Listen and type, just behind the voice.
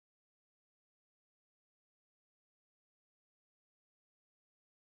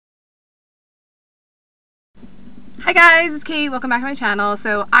Hi guys, it's Kate. Welcome back to my channel.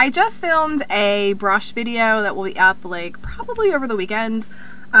 So I just filmed a brush video that will be up like probably over the weekend.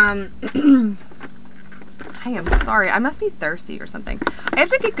 I am sorry, I must be thirsty or something. I have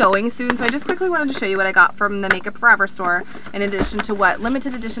to get going soon, so I just quickly wanted to show you what I got from the MakeupForEver store, in addition to what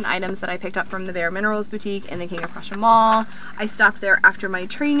limited edition items that I picked up from the bareMinerals boutique in the King of Prussia Mall. I stopped there after my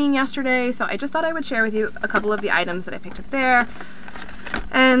training yesterday, so I just thought I would share with you a couple of the items that I picked up there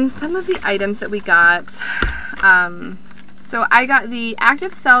and some of the items that we got. So I got the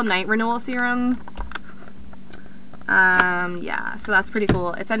Active Cell Night Renewal Serum. Yeah, so that's pretty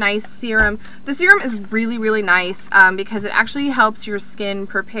cool. It's a nice serum. The serum is really nice because it actually helps your skin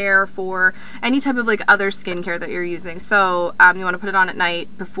prepare for any type of like other skincare that you're using. So you want to put it on at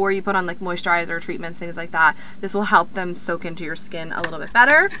night before you put on like moisturizer, treatments, things like that. This will help them soak into your skin a little bit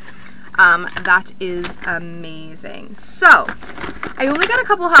better. That is amazing. So I only got a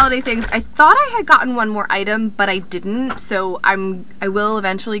couple holiday things. I thought I had gotten one more item, but I didn't. So I will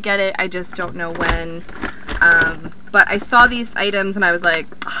eventually get it. I just don't know when. But I saw these items and I was like,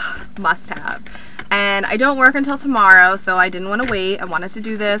 must have. And I don't work until tomorrow, so I didn't want to wait. I wanted to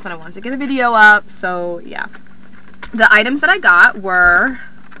do this and I wanted to get a video up. So yeah, the items that I got were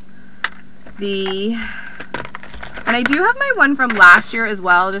and I do have my one from last year as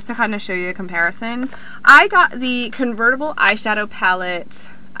well, just to kind of show you a comparison. I got the convertible eyeshadow palette.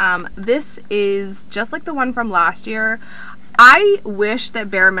 This is just like the one from last year. I wish that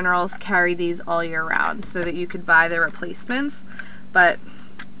bareMinerals carried these all year round so that you could buy the replacements, but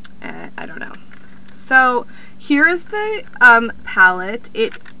I don't know. So here is the palette.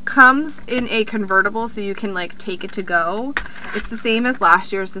 It comes in a convertible, so you can like take it to go. It's the same as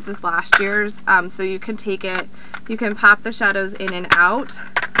last year's. This is last year's, so you can take it, you can pop the shadows in and out,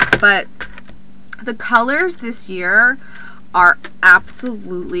 but the colors this year are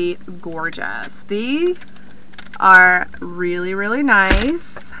absolutely gorgeous. They are really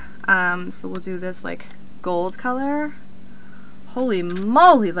nice. So we'll do this like gold color. Holy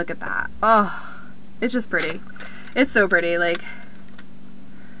moly, look at that. Oh, it's just pretty. It's so pretty. Like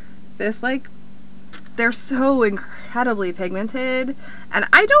this, like, they're so incredibly pigmented, and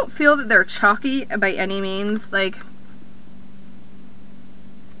I don't feel that they're chalky by any means. Like,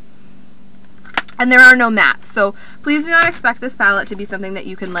 and there are no mattes, so please do not expect this palette to be something that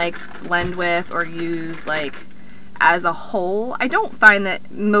you can like blend with or use like as a whole. I don't find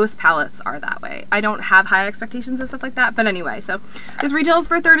that most palettes are that way. I don't have high expectations of stuff like that, but anyway, so this retails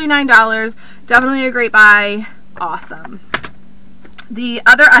for $39. Definitely a great buy. Awesome. The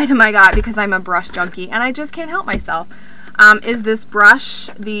other item I got, because I'm a brush junkie and I just can't help myself, is this brush,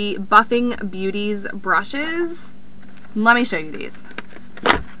 the Buffing Beauties brushes. Let me show you these.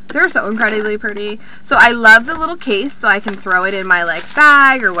 They're so incredibly pretty. So I love the little case, so I can throw it in my like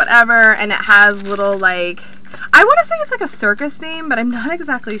bag or whatever, and it has little like, I want to say it's like a circus theme, but I'm not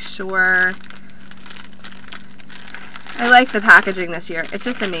exactly sure. I like the packaging this year. It's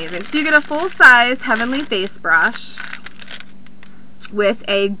just amazing. So you get a full-size Heavenly Face brush with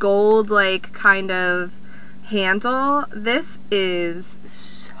a gold like kind of handle. This is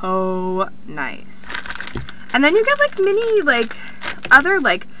so nice. And then you get like mini like other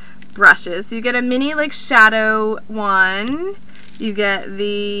like brushes. So you get a mini like shadow one. You get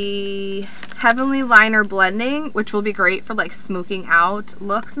the Heavenly Liner Blending, which will be great for like smoking out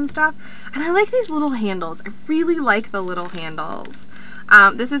looks and stuff. And I like these little handles. I really like the little handles.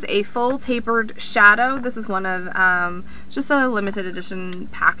 This is a full tapered shadow. This is one of just a limited edition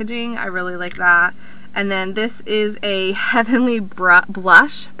packaging. I really like that. And then this is a Heavenly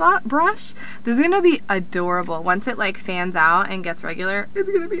Blush brush. This is going to be adorable. Once it like fans out and gets regular, it's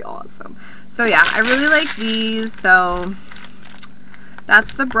going to be awesome. So yeah, I really like these. So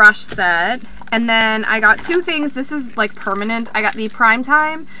that's the brush set. And then I got two things. This is like permanent. I got the Prime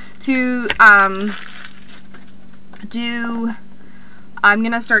Time to I'm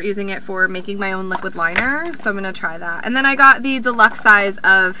going to start using it for making my own liquid liner, so I'm going to try that. And then I got the deluxe size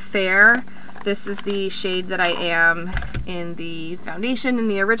of Fair. This is the shade that I am in the foundation, in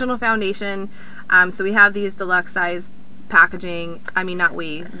the original foundation. So we have these deluxe size packaging. I mean, not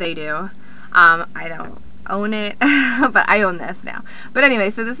we, they do. I don't own it, but I own this now. But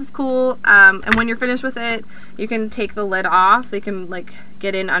anyway, so this is cool. And when you're finished with it, you can take the lid off. You can like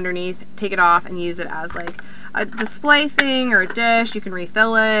get in underneath, take it off, and use it as like a display thing or a dish. You can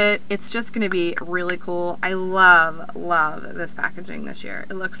refill it. It's just going to be really cool. I love this packaging this year.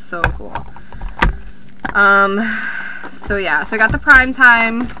 It looks so cool. So yeah, so I got the Prime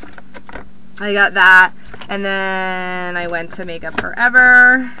Time. I got that, and then I went to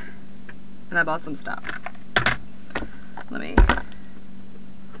MakeupForEver and I bought some stuff. Let me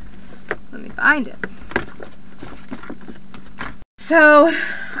find it. So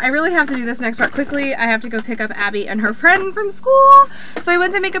I really have to do this next part quickly. I have to go pick up Abby and her friend from school. So I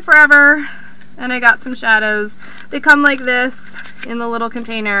went to MakeupForEver and I got some shadows. They come like this in the little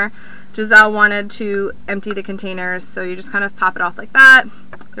container. Giselle wanted to empty the containers, so you just kind of pop it off like that.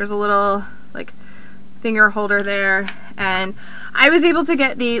 There's a little like finger holder there, and I was able to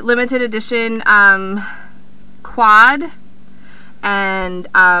get the limited edition quad, and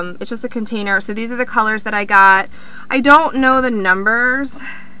it's just a container. So these are the colors that I got. I don't know the numbers,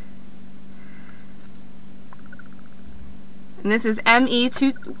 and this is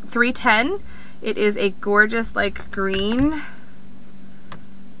ME310. It is a gorgeous like green.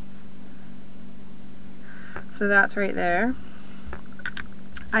 So that's right there.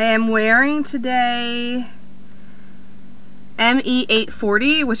 I am wearing today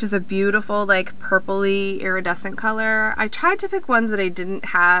ME840, which is a beautiful like purpley iridescent color. I tried to pick ones that I didn't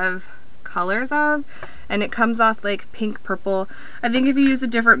have colors of, and it comes off like pink purple. I think if you use a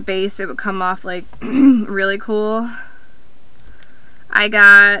different base it would come off like really cool. I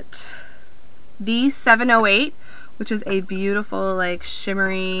got D708, which is a beautiful like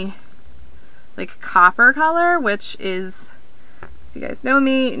shimmery like copper color, which is, if you guys know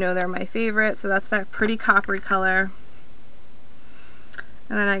me, you know they're my favorite. So that's that pretty coppery color.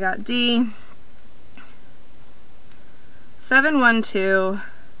 And then I got D712,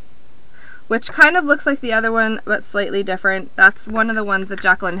 which kind of looks like the other one but slightly different. That's one of the ones that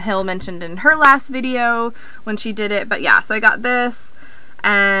Jaclyn Hill mentioned in her last video when she did it. But yeah, so I got this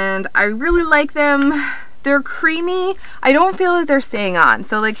and I really like them. They're creamy. I don't feel like they're staying on.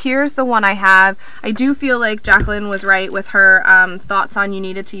 So like here's the one I have. I do feel like Jaclyn was right with her thoughts on you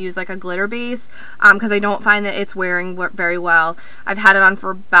needed to use like a glitter base, because I don't find that it's wearing very well. I've had it on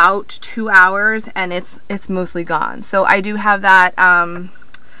for about 2 hours and it's mostly gone. So I do have that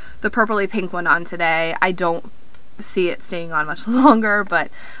the purpley pink one on today. I don't see it staying on much longer,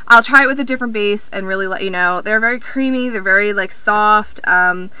 but I'll try it with a different base and really let you know. They're very creamy, they're very like soft.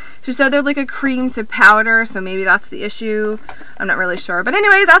 She said they're like a cream to powder, so maybe that's the issue. I'm not really sure, but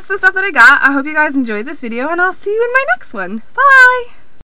anyway, that's the stuff that I got. I hope you guys enjoyed this video and I'll see you in my next one. Bye!